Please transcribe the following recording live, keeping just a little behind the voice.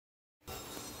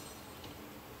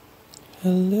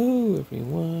Hello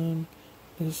everyone,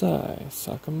 it is I,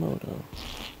 Sakamoto.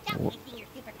 Don't wasting your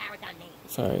superpowers on me.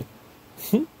 Sorry.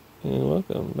 And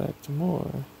welcome back to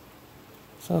more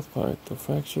South Park, The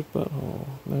Fractured Butthole.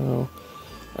 Now,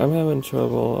 I'm having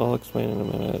trouble, I'll explain in a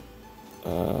minute,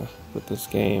 with this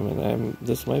game, and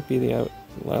this might be the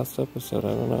last episode,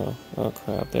 I don't know. Oh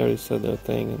crap, they already said their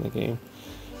thing in the game.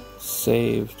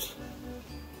 Saved.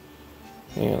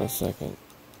 Hang on a second.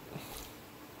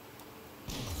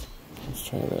 Let's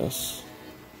try this.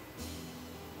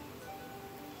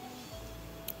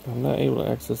 I'm not able to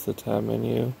access the tab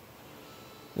menu.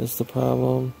 Is the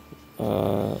problem,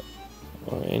 or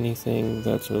anything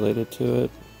that's related to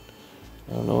it.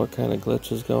 I don't know what kind of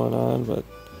glitch is going on, but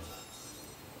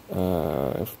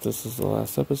if this is the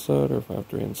last episode, or if I have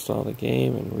to reinstall the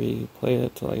game and replay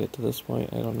it till I get to this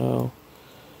point, I don't know.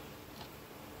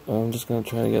 I'm just gonna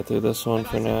try to get through this one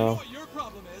for now. What your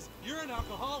problem is, you're an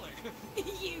alcoholic.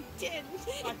 You didn't.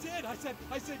 I did. I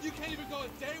said you can't even go a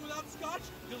day without scotch.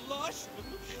 You lush.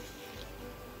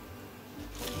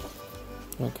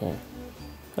 Okay.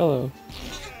 Hello.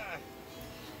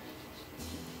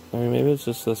 I mean, maybe it's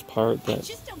just this part that... I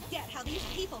just don't get how these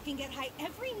people can get high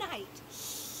every night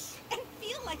and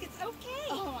feel like it's okay.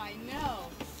 Oh, I know.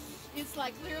 It's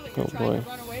like clearly you're trying to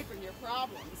run away from your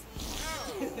problems.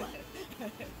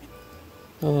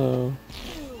 Hello.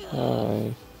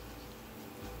 Hi.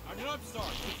 I mean, I'm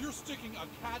sorry, if you're sticking a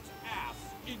cat's ass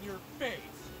in your face,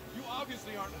 you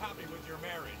obviously aren't happy with your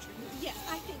marriage. Yes,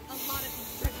 I think a lot of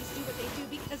these friends do what they do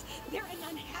because they're in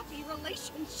unhappy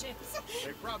relationships.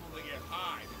 They probably get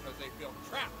high because they feel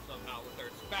trapped somehow with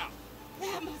their spouse.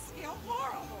 That must feel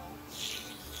horrible.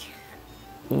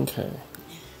 Okay.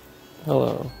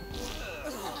 Hello.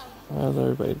 How's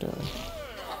everybody doing?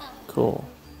 Cool.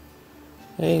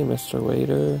 Hey, Mr.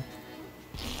 Waiter.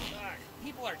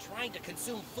 People are trying to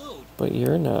consume food. But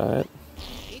you're not.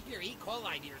 Keep your E.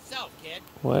 coli to yourself, kid.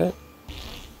 What?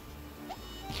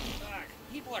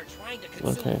 People are trying to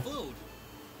consume food.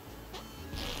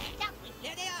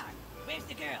 There they are. Where's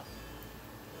the girl?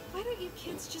 Why don't you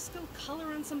kids just go color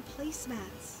on some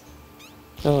placemats?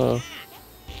 Hello.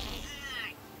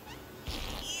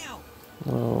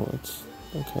 Ew. Oh, it's...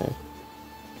 okay.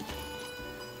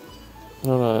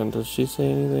 Hold on, does she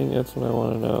say anything? That's what I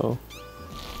want to know.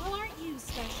 Well, aren't you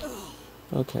special?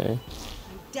 Okay.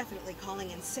 I'm definitely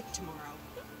calling in sick tomorrow.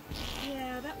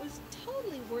 Yeah, that was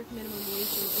totally worth minimum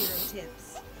wage and 0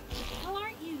 tips. Well,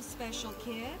 aren't you special,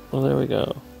 kid? Well, there we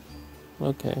go.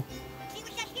 Okay. She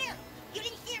was just here. You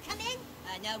didn't see her come in?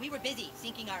 No, we were busy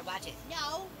syncing our watches.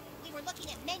 No, we were looking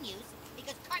at menus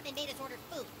because Cartman made us order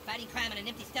food. Fighting crime on an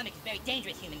empty stomach is very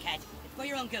dangerous, human cat. It's for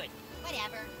your own good.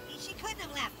 Whatever. She couldn't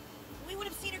have left. We would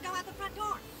have seen her go out the front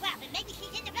door. Well, then maybe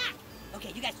she's in the back.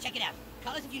 Okay, you guys check it out.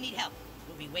 Call us if you need help.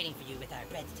 We'll be waiting for you with our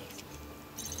breadsticks.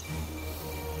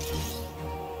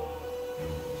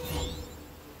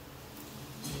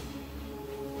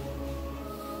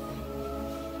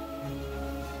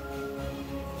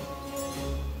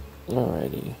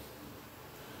 Alrighty.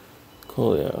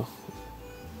 Coolio.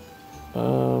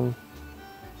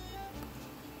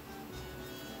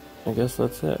 I guess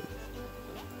that's it.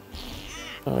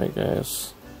 Alright,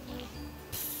 guys.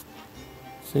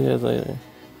 See you guys later.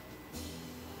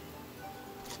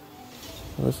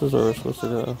 This is where we're supposed to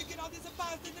go.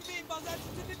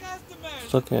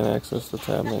 Still can't access the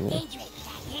tab menu.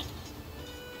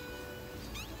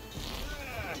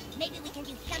 Maybe we can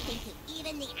do something to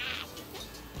even the odds.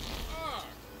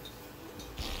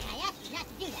 I asked you not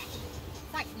to do that.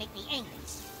 Farts make me angry.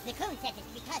 The coon says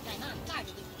it's because my mom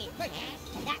farted when she gave birth to me,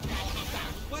 and that's why I have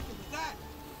down. What was that?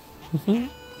 Ew.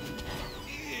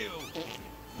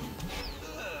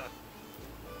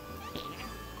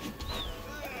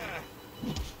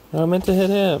 Oh, I meant to hit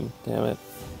him. Damn it.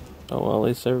 Oh well, at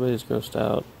least everybody's grossed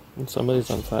out. And somebody's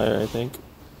on fire, I think.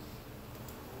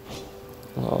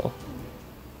 Oh.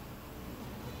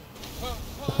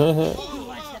 Who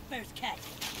wants the first cut?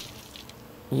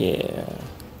 Yeah.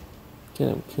 Get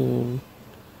him, coon.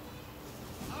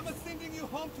 I'm sending you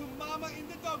home to Mama in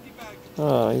the doggy bag.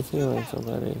 Oh, he's healing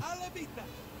somebody.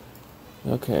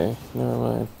 Okay, never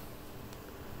mind.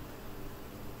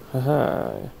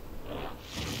 Haha.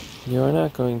 You are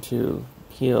not going to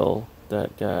heal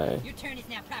that guy. Your turn is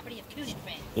now property of Coon and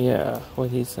Friends. Yeah,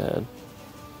 what he said.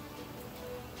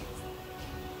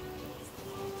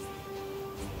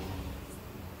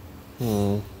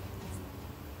 You're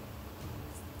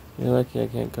lucky I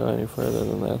can't go any further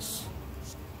than this.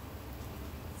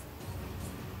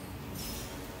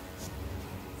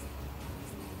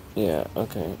 Yeah,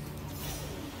 okay.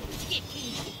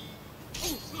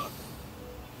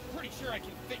 Pretty sure I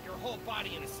can fit make your whole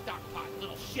body in a stock pot,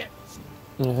 little shit.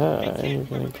 Yeah, and you're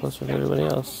getting closer to everybody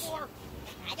else.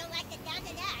 I don't like the sound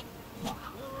of that.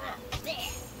 There.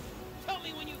 Tell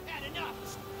me when you've had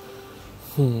enough.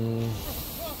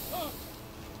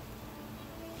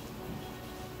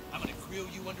 I'm gonna grill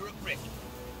you under a brick.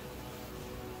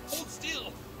 Hold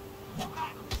still. Now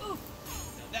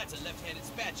that's a left-handed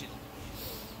spatula.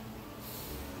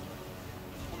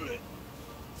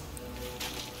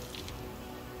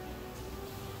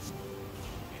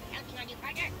 Counting on you,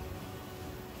 partner.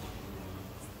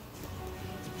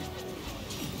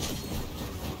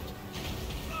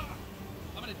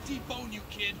 I'm gonna debone you,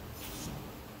 kid.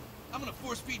 I'm gonna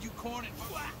force feed you corn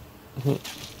and.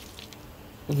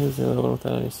 Here's the other one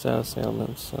without any status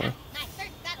ailments, so. My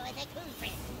first battle is a coon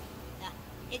friend.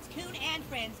 It's coon and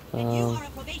friends, and you are a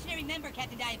probationary member,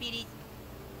 Captain Diabetes.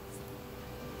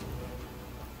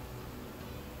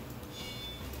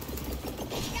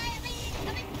 Diabetes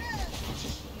coming through.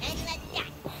 And let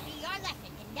that be your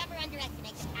lesson to never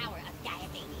underestimate the power of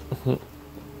diabetes.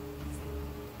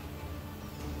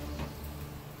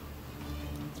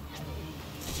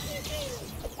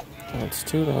 That's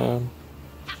two down.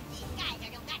 Ha, these guys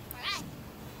are no match for us.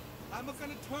 I'm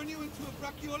gonna turn you into a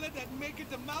brachiola that make it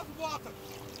the mouth water.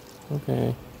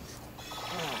 Okay.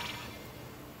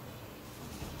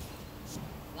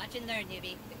 Watch and learn,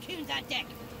 newbie. The coon's on deck.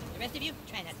 The rest of you,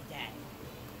 try not to die.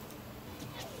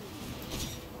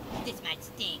 This might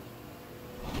sting.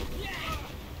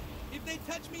 If they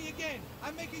touch me again,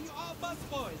 I'm making you all bus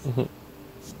boys.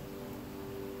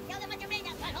 Tell them what you're made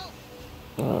of, butthole.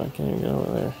 Oh, I can't even get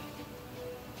over there.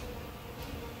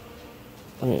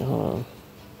 Wait, hold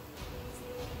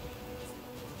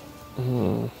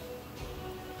on.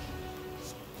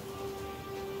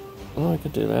 Oh, I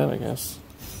could do that, I guess.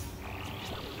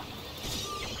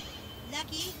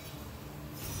 Lucky.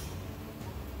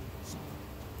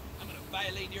 I'm gonna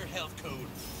violate your health code.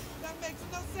 That makes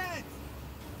no sense.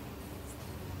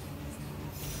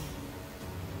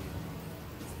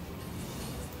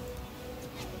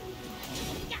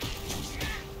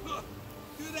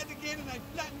 Do that again and I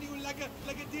flatten you like a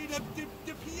did a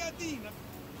piadina.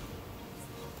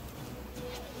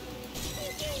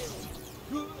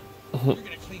 You're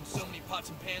gonna clean so many pots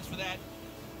and pans for that.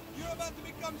 You're about to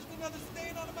become just another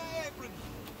stain on my apron.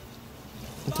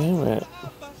 Damn it.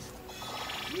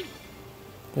 You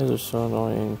guys are so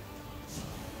annoying.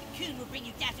 The coon will bring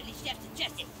you dastardly chefs to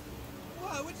justice.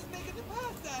 Wow, we're just making the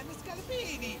pasta and it's gotta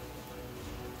be.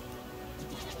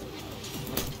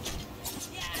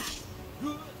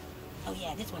 Oh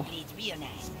yeah, this one bleeds real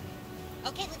nice.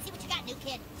 Okay, let's see what you got, new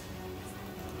kid.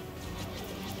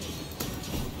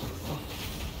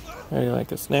 How do you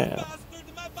like a snap?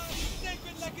 Bastard, my body's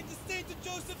sacred like it's a Saint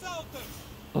Joseph's altar.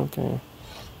 Okay.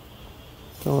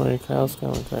 Don't worry, Kyle's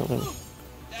coming, Cartman.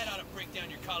 That ought to break down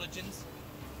your collagens.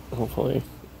 Hopefully.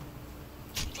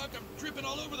 Fuck, I'm dripping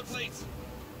all over the place.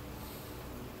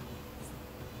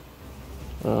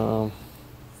 Dang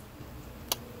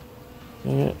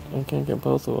it, I can't get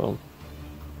both of them.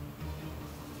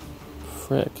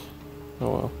 Frick. Oh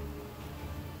well.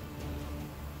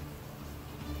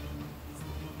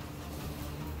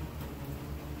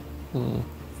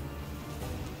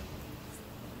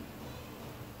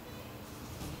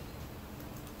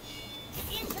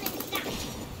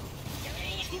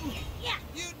 Yeah.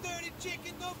 You dirty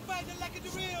chicken, don't fight it like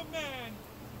it's a real man.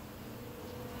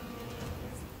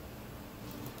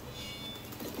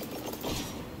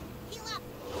 Heal up.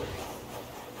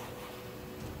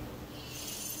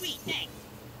 Sweet, thanks.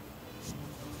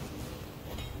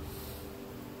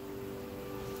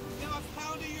 Now I'm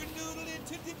pounding your noodle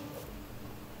into the...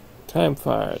 Time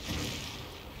fired.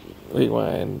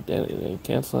 Rewind.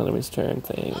 Cancel enemy's turn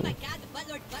thing. Oh my god, the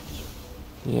buttlord bucked you.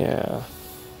 Yeah.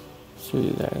 Screw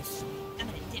you guys. I'm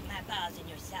gonna dip my balls in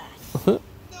your sauce. No,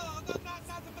 not the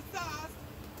massage.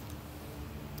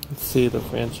 Let's see the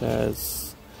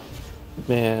franchise.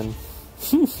 Man.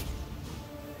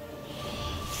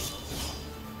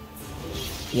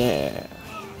 Yeah.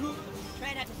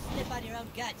 Try not to slip on your own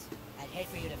guts. I'd hate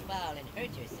for you to fall and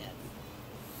hurt yourself.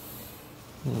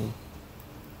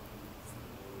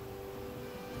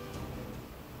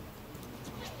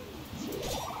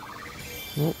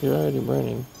 Nope, you're already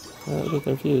burning. I'll be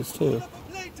confused too. Put up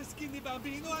a plate to skinny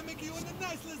bambino. I make you in a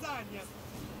nice lasagna.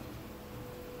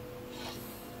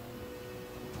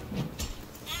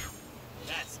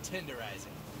 That's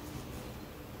tenderizing.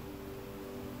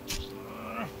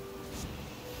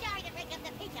 Sorry to break up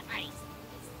the pizza party.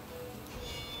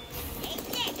 Hey,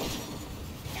 Nick!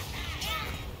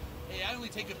 Hey, I only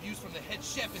take abuse from the head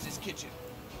chef in this kitchen.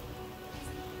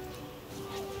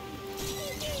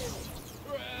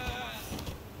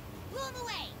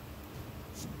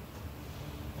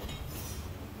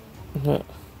 Yeah.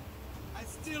 I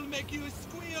still make you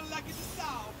squeal like it's a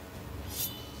sow.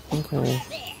 Okay.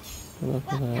 There.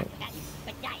 Enough of that.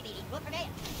 But diabetes will prevail.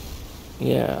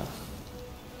 Yeah.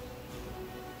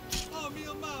 Oh, me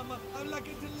oh mama, I'm like a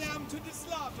lamb to the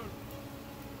slaughter.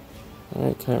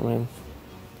 Alright, Cartman.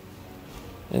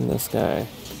 And this guy.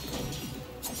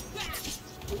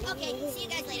 Okay, see you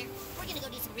guys later. We're gonna go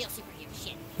do some real superhero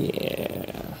shit.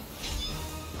 Yeah.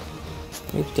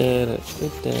 We did it. We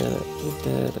did it. We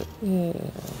did it.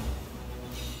 Yeah.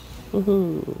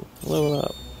 Woohoo. Level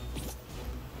up.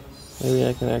 Maybe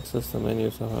I can access the menu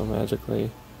somehow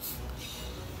magically.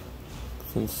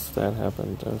 Since that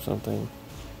happened or something.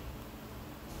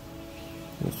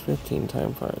 There's 15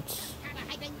 time parts.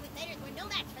 Carbohydrate crusaders were no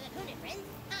match for the Coonan friends.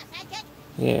 Huh, sidekick?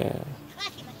 Yeah.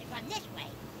 Clashy must have run this way,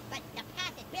 but the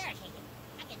path is barricaded.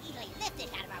 I can easily lift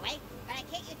this out of our way, but I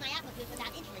can't use my apple juice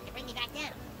without insulin to bring me back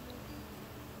down.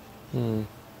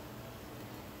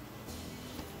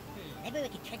 Maybe we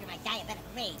can trigger my diabetic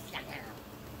rage somehow.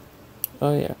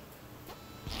 Oh yeah.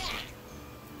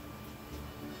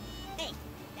 Hey,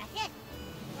 that's it.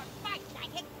 Your farts,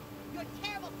 sidekick. Your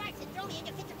terrible farts that throw me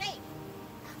into fits of rage.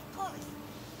 Of course.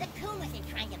 The coon wasn't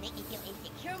trying to make me feel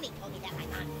insecure when he told me that my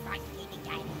mom's farts gave me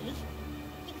diabetes.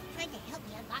 He was trying to help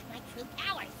me unlock my true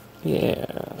powers.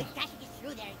 Yeah. We've got to get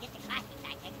through there and get the classic,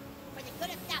 sidekick. For the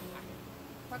good of South Park.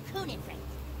 For Coon and friends.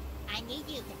 I need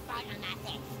you to fart on my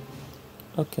face.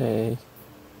 Okay.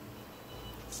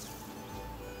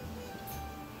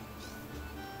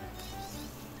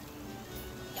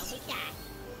 Don't be shy.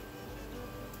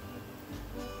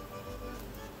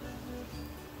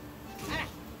 Alright,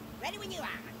 ready when you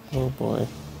are. Oh boy.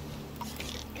 Out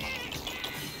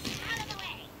of the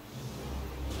way.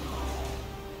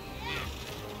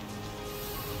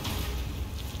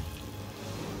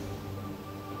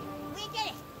 We did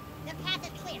it. The path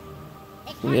is clear.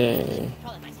 It's hard Yay. to lose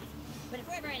control of myself. But if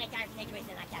we're ever in a dire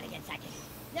situation like that again, Sidekick,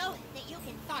 know that you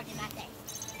can fart in my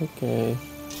face. Okay.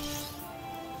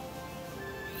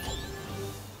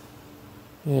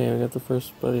 Yeah, we got the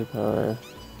first buddy power.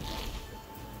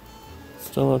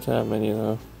 Still no tab menu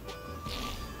though.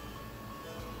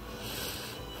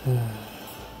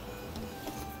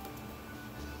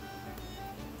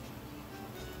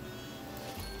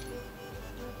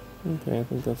 Okay, I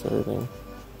think that's everything.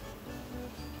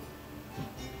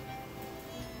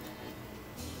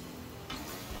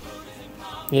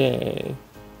 Yay!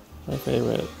 My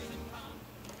favorite.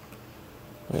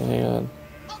 Wait, hang on.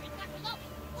 Holy fuck, Logan,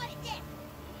 what is this?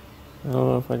 I don't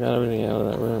know if I got everything out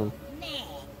of that room. Man,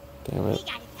 Damn we it.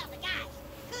 gotta tell the guys.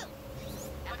 Who?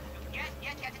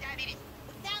 Yes, got the diabetes.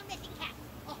 We found missing cats.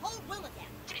 A whole room of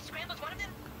them. Jimmy Scramble's one of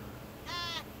them?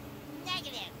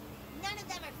 Negative. None of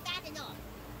them are fat enough.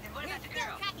 And what about the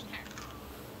girl? We're still tracking her.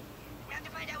 We have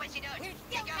to find out what she knows. We're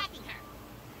still tracking her.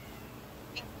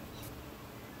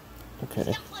 Okay.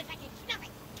 So close I can smell it.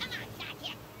 Come on,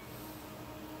 Sidekick.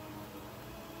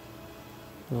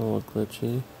 A little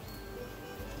glitchy.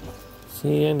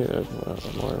 See, I knew there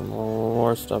was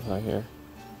more stuff out here.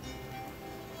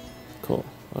 Cool.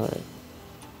 Alright.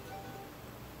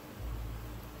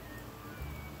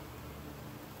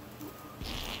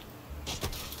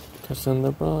 Pressing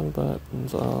the wrong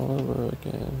buttons all over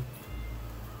again.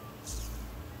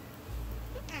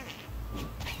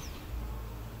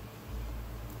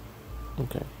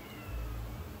 Okay.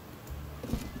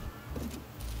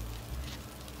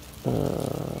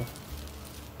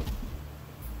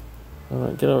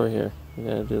 Alright, get over here. We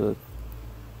gotta do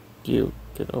the... You,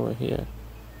 get over here.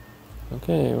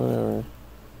 Okay, whatever.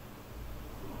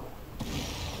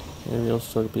 Maybe you'll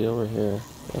still be over here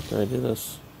after I do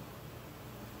this.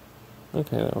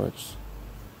 Okay, that works.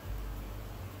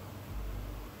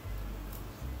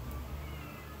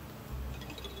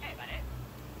 Hey, buddy.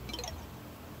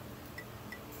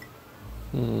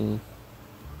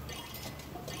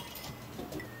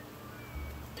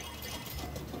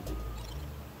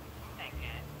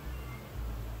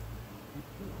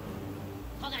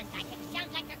 Hold on, Sidekick.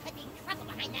 Sounds like there could be trouble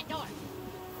behind that door.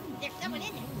 There's someone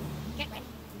in there. Get ready.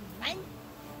 1,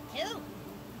 2,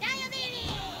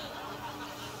 diabetes!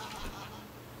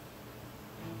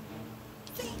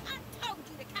 See, I told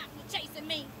you the cops were chasing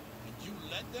me. And you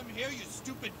let them here, you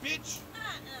stupid bitch?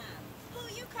 Who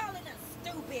you calling a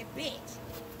stupid bitch?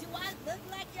 Do I look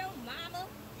like your mama?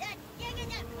 That's young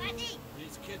enough, Classy.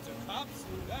 These kids are cops?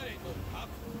 That ain't no cop.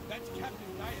 That's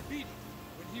Captain Diabetes.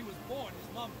 When he was born, his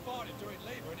mom farted during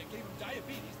labor and it gave him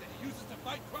diabetes that he uses to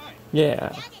fight crime. Yeah.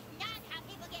 That is not how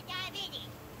people get diabetes.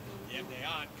 If they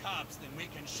aren't cops, then we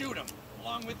can shoot them.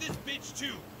 Along with this bitch,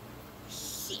 too.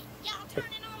 Shit, y'all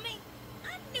turning on me?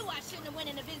 I knew I shouldn't have went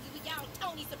in to visit with y'all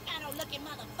Tony Soprano looking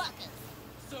motherfuckers.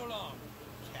 so long,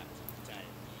 Captain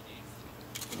Diabetes.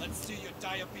 Let's see your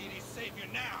diabetes savior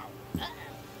now.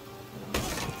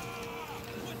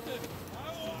 What the? I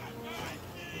want my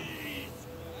keys.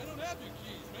 I don't have your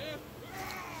keys, man.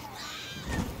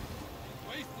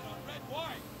 Wasted on red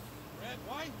wine. Red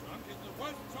wine drunk is the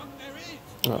worst drunk there is.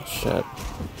 Oh shit.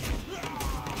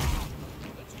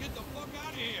 Let's get the fuck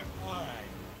out of here. All right,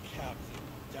 Captain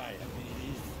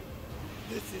Diabetes.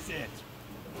 This is it.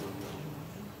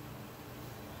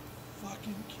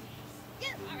 Fucking keys. You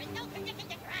are in no condition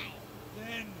to drive.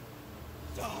 Then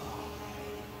die.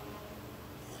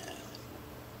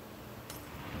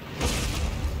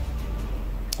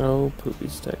 Oh,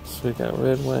 Poopiesticks. We got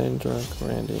red wine drunk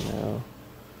Randy now.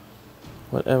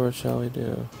 Whatever shall we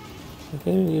do? I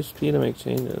can't even use P to make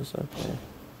changes. Okay.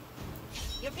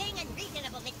 You're being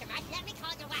unreasonable, Mr. Marsh. Let me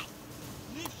call your wife.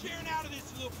 Leave Sharon out of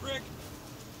this, little prick.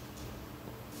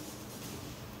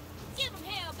 Give him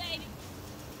hell, baby.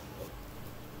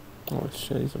 Oh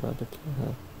shit, he's about to kill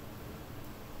her.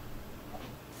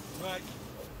 Right.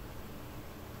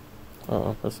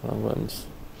 Oh, press the wrong buttons.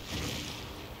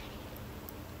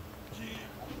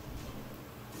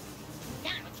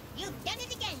 Donald, you've done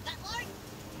it again, Butler.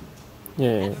 I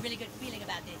Yeah. have a really good feeling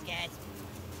about this, guys.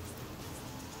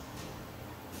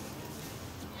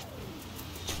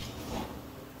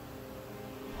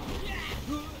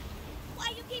 Why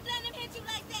you keep letting him hit you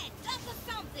like that? Duck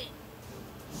or something.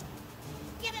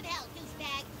 Give him hell,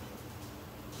 douchebag.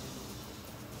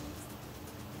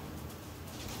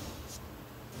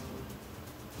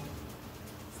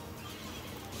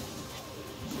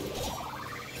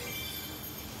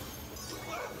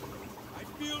 I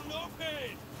feel no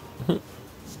pain. I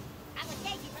will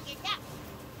save you from yourself.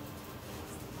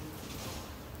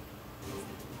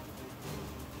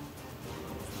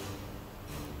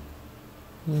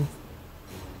 Hmm.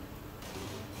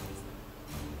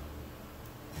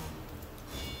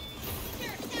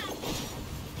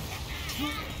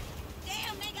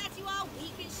 Damn, they got you all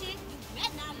weak and shit. You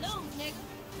better not lose, nigga.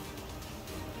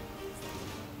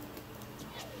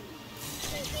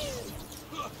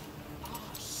 Oh,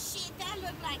 shit, that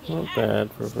looked like it Not hurt.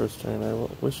 bad for first turn. I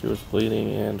wish he was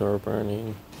bleeding and or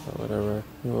burning or whatever.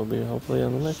 He will be hopefully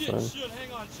on the next Shit, one.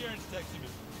 hang on, Sharon's texting me.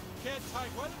 Can't type.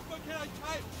 Why the fuck can't I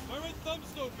type? My right thumb's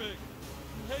so big.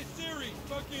 Hey Siri,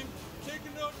 fucking take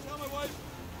a note, tell my wife,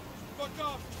 fuck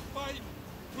off, fight,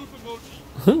 poop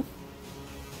emoji.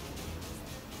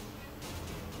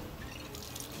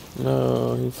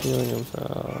 No, he's healing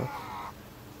himself.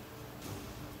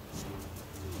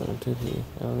 Or did he?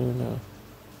 I don't even know.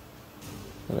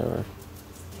 Whatever.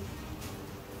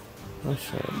 Oh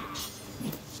shit.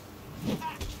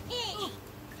 Hey,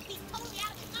 he's totally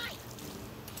out of his mind.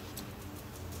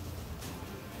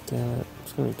 Damn it.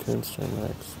 It's gonna be Coon's turn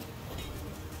next.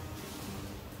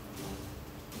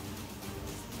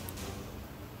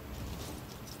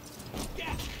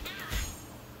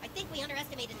 I think we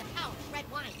underestimated the power of red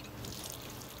wine.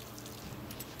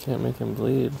 Can't make him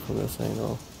bleed from this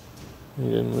angle. He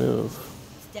didn't move.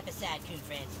 Step aside, coon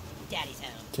friends. Daddy's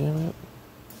home. Damn it.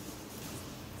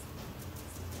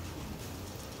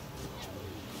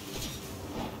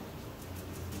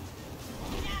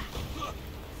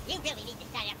 You really need to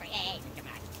sign up for AA, Mr.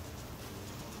 Marsh.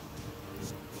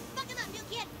 Fuck him up, new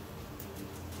kid.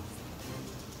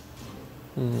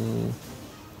 Hmm.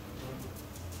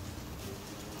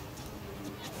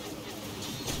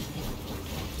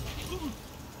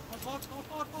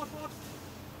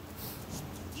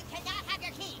 You cannot have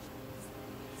your key.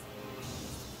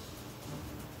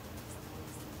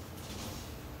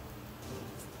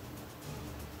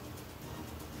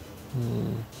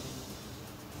 Hmm.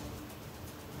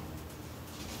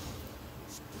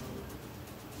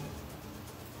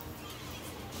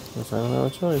 Guess I don't have a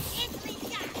choice. Instantly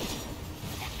shot.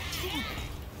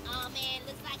 Oh man,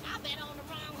 looks like I bet on the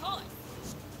wrong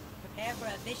horse. Prepare for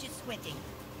a vicious squinting.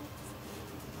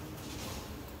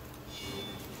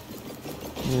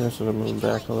 Maybe I should have moved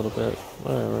back a little bit.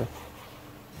 Whatever.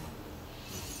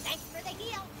 Thanks for the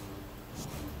heal.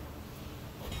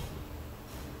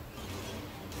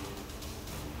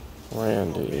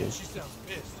 Randy. Man, she sounds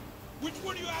pissed. Which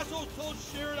one of you assholes told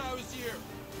Sharon I was here?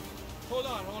 Hold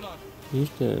on. You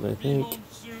did, I Be think. home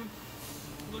soon.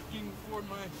 Looking for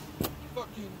my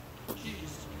fucking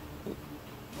keys.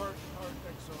 Heart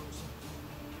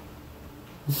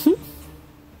XOs.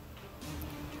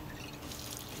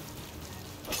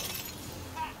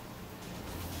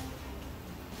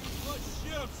 Oh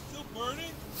shit, I'm still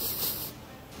burning?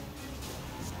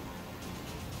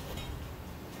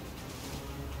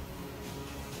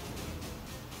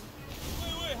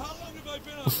 Wait, how long have I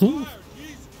been on fire?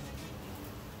 Jesus.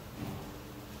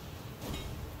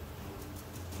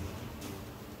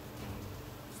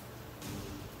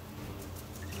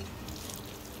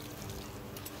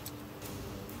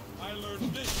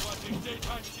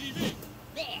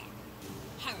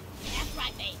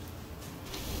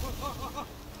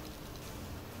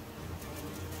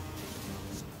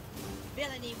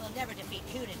 Tyranny will never defeat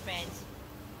Coon and friends.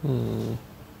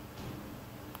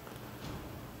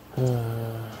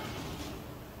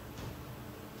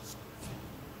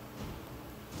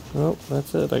 Well,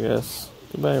 that's it, I guess.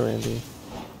 Goodbye, Randy.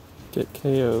 Get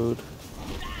KO'd.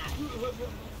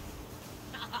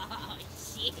 Oh,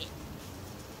 shit.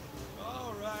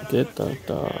 All right, I'm Get gonna take dunked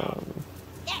a nap. on.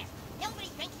 There, nobody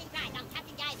drinks and drives on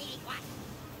Captain Guy's 81.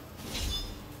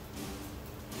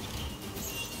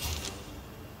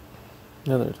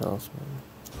 Another talisman.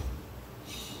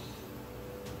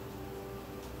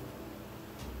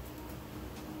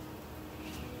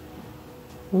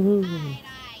 Woohoo.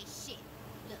 Alright, shit.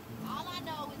 Look, all I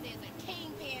know is there's a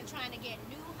kingpin trying to get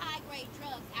new high-grade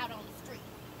drugs out on the street.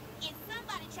 It's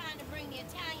somebody trying to bring the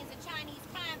Italians and Chinese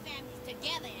crime families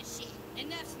together and shit.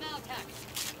 Enough small talk.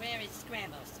 Where is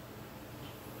Scrambles?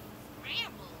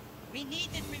 Scramble. We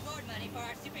need this reward money for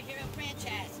our superhero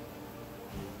franchise.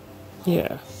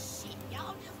 Yeah. Shit,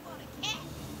 y'all just want a cat.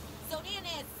 So then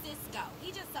there's Cisco.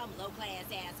 He just some low-class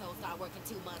asshole started working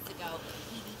 2 months ago.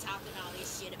 He be talking all this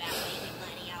shit about making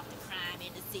money off the crime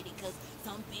in the city because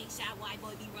some big shot white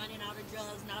boy be running all the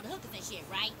drugs and all the hookers and shit,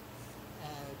 right?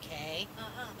 Okay.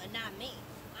 But not me.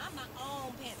 I'm my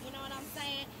own pimp, you know what I'm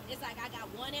saying? It's like I got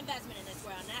one investment in this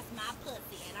world, and that's my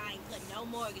pussy, and I ain't putting no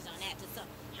mortgage on that to some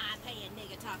high-paying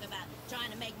nigga talk about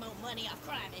trying to make more money off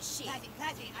crime and shit.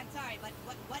 Classy, I'm sorry, but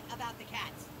what about the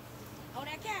cats? Oh,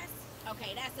 that cat?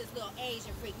 Okay, that's this little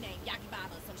Asian freak named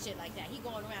Yakibaba or some shit like that. He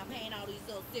going around paying all these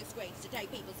little 6th graders to take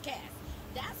people's cats.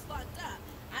 That's fucked up.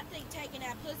 I think taking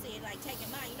that pussy is like taking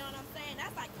mine, you know what I'm saying?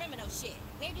 That's like criminal shit.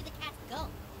 Where do the cats go?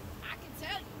 I can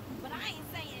tell you, but I ain't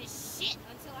saying shit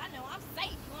until I know I'm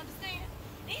safe, you understand?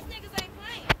 These niggas ain't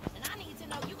playing, and I need to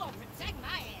know you gonna protect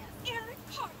my ass. Eric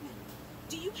Cartman,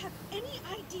 do you have any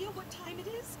idea what time it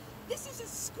is? This is a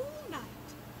school night.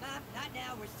 Mom, not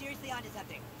now. We're seriously onto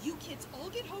something. You kids all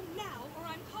get home now, or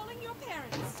I'm calling your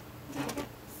parents.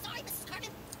 Sorry, Mrs.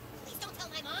 Cartman. Please don't tell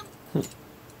my mom.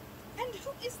 And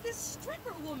who is this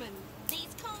stripper woman?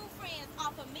 These coon friends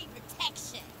offer me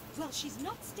protection. Well, she's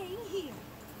not staying here.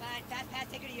 Fine, fast pass,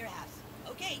 take her to your house.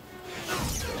 Okay.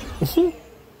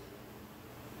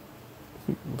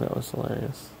 That was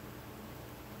hilarious.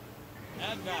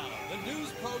 And now, the news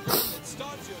program that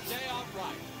starts your day off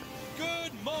right.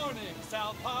 Good morning,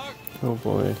 South Park. Oh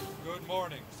boy. Good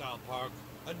morning, South Park.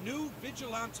 A new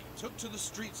vigilante took to the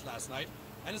streets last night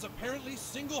and has apparently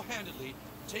single-handedly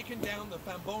taken down the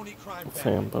Famboni crime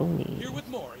family. Famboni. Here with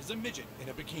more is a midget in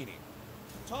a bikini.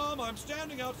 Tom, I'm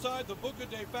standing outside the Buca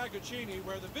dei Fagaccini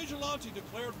where the vigilante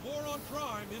declared war on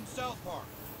crime in South Park.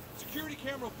 Security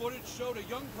camera footage showed a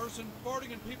young person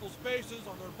farting in people's faces,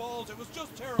 on their balls. It was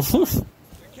just terrifying.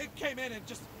 The kid came in and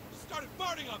just started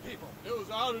farting on people. It was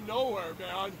out of nowhere,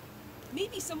 man.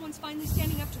 Maybe someone's finally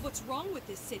standing up to what's wrong with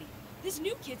this city. This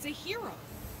new kid's a hero.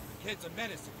 The kid's a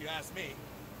menace, if you ask me.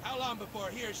 How long before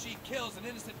he or she kills an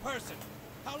innocent person?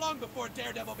 How long before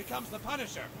Daredevil becomes the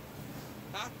Punisher?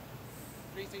 Huh?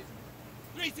 3 seasons?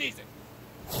 3 seasons!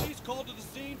 Police called to the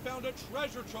scene found a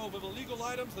treasure trove of illegal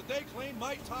items that they claim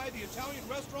might tie the Italian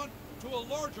restaurant to a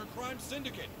larger crime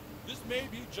syndicate. This may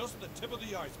be just the tip of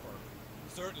the iceberg.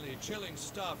 Certainly chilling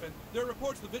stuff, and there are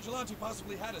reports the vigilante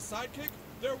possibly had a sidekick.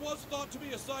 There was thought to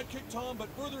be a sidekick, Tom, but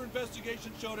further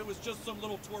investigation showed it was just some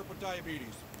little twerp with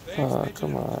diabetes. Thanks, midget, come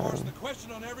and of course, on. the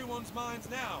question on everyone's minds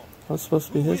now. That's supposed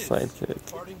to be Who his is sidekick.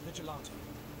 Farting vigilante?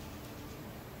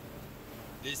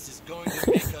 This is going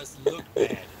to make us look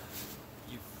bad.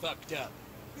 You fucked up.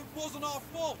 It wasn't our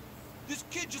fault. This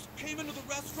kid just came into the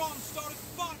restaurant and started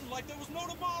farting like there was no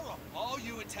tomorrow. All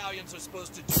you Italians are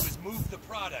supposed to do is move the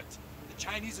product. The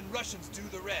Chinese and Russians do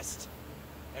the rest.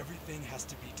 Everything has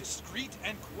to be discreet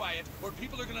and quiet, or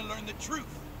people are going to learn the truth.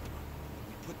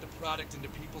 We put the product into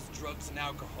people's drugs and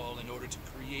alcohol in order to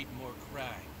create more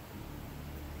crime.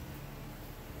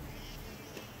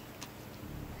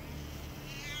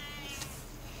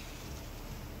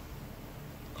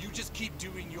 You just keep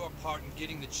doing your part in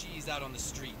getting the cheese out on the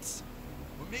streets.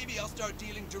 Or maybe I'll start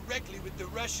dealing directly with the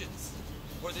Russians,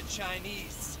 or the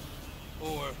Chinese,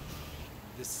 or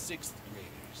the 6th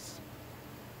graders.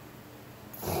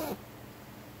 Oh,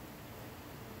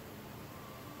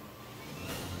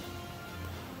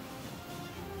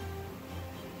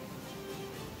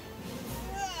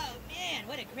 man,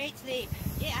 what a great sleep.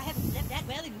 Yeah, I haven't slept that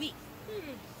well in weeks.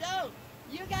 So,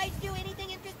 you guys do anything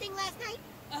interesting last night?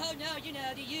 Oh, no, you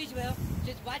know, the usual.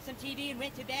 Just watched some TV and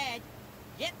went to bed.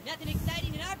 Yep, nothing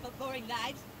exciting in our boring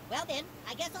lives. Well then,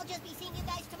 I guess I'll just be seeing you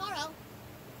guys tomorrow.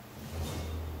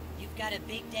 You've got a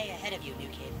big day ahead of you, new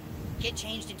kid. Get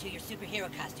changed into your superhero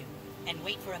costume and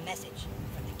wait for a message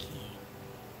from the king.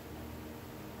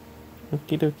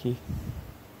 Okie dokie.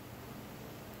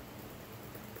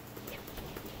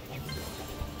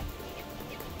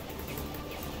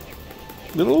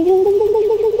 Come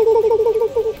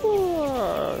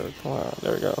on,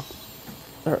 there we go.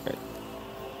 Alright.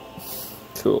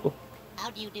 Cool.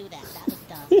 How'd you do that? That was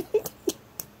dumb.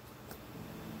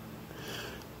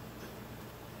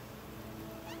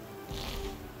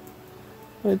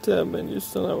 My tab menu's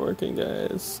still not working,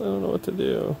 guys. I don't know what to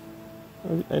do.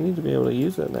 I need to be able to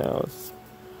use it now. It's,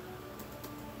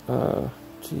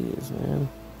 jeez, man.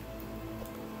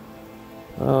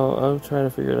 I'll try to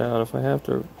figure it out. If I have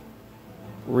to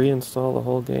reinstall the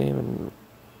whole game and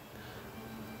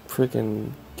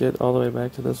freaking get all the way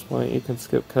back to this point, you can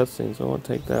skip cutscenes. It won't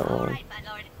take that long. Alright,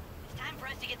 Buttlord. It's time for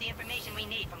us to get the information we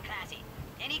need from Classy.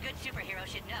 Any good superhero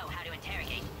should know how to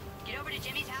interrogate. Get over to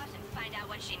Jimmy's house and find out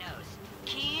what she knows.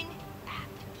 Keen,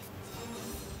 apt.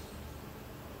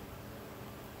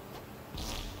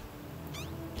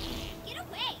 Get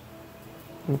away!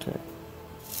 Okay.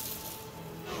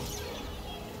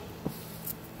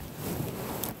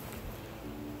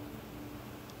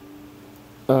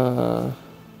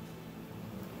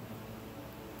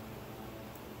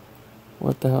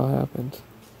 What the hell happened?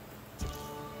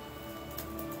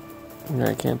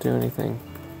 I can't do anything.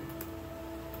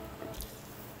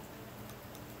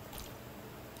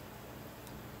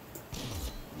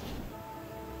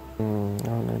 I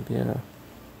have no idea.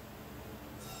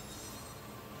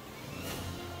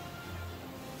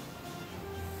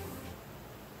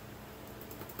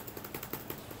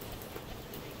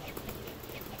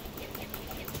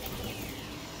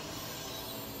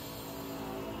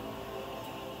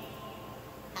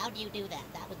 How'd you do that?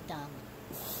 That was dumb.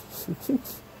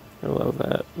 I love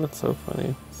that. That's so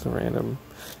funny. It's a random.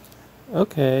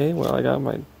 Okay, well, I got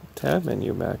my tab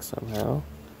menu back somehow.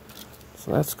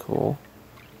 So that's cool.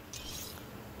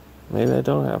 Maybe I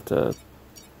don't have to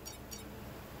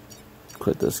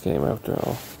quit this game after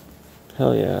all.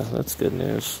 Hell yeah, that's good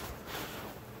news.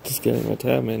 Just getting my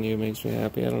tab menu makes me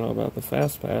happy. I don't know about the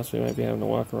fast pass. We might be having to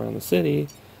walk around the city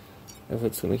if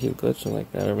it's going to keep glitching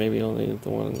like that. Or maybe only the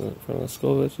one in the front of the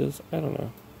school glitches. I don't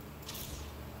know.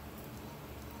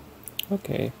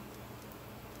 Okay.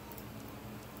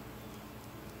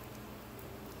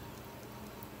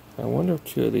 I wonder if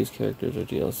 2 of these characters are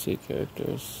DLC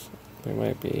characters. They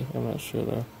might be. I'm not sure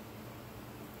though.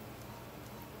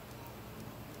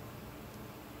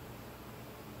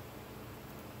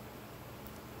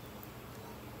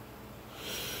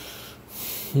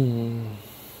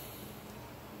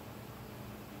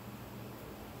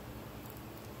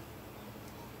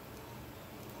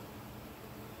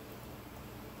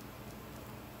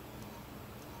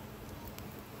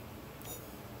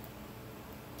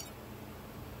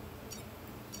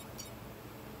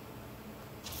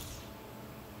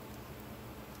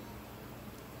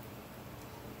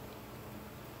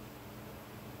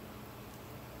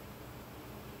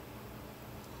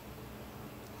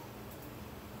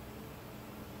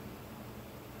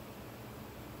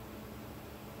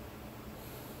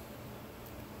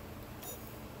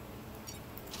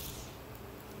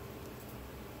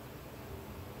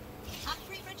 I'm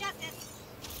free for justice.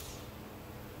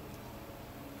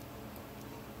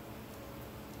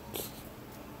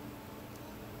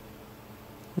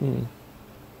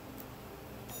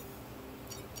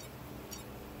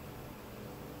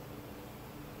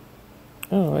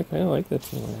 Oh, I kind of like that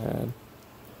team I had.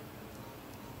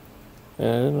 Yeah,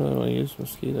 I didn't really want to use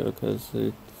Mosquito because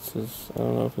I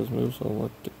don't know if his moves will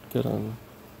look good on.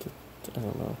 I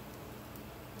don't know.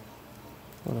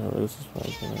 Whatever, this is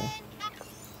probably gonna.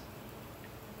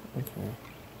 Okay.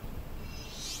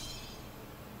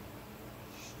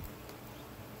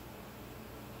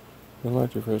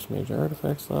 Unlock your first major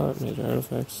artifact slot. Major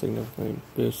artifacts significantly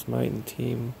boost might and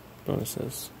team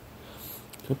bonuses.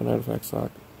 Equip an artifact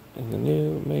slot in the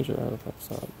new major artifact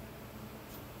slot.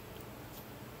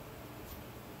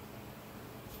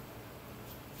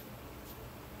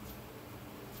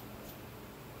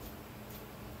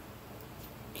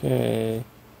 Okay.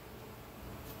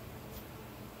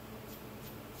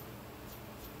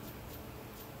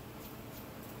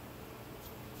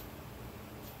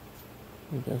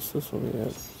 I guess this will be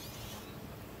it.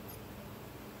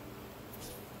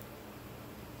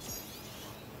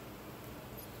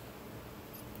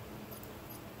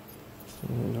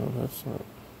 No, that's not.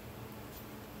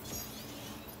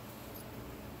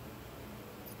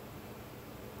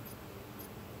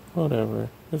 Whatever.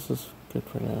 This is good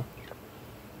for now.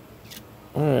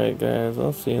 Alright, guys.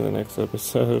 I'll see you in the next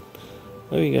episode.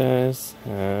 Love you guys.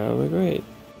 Have a great.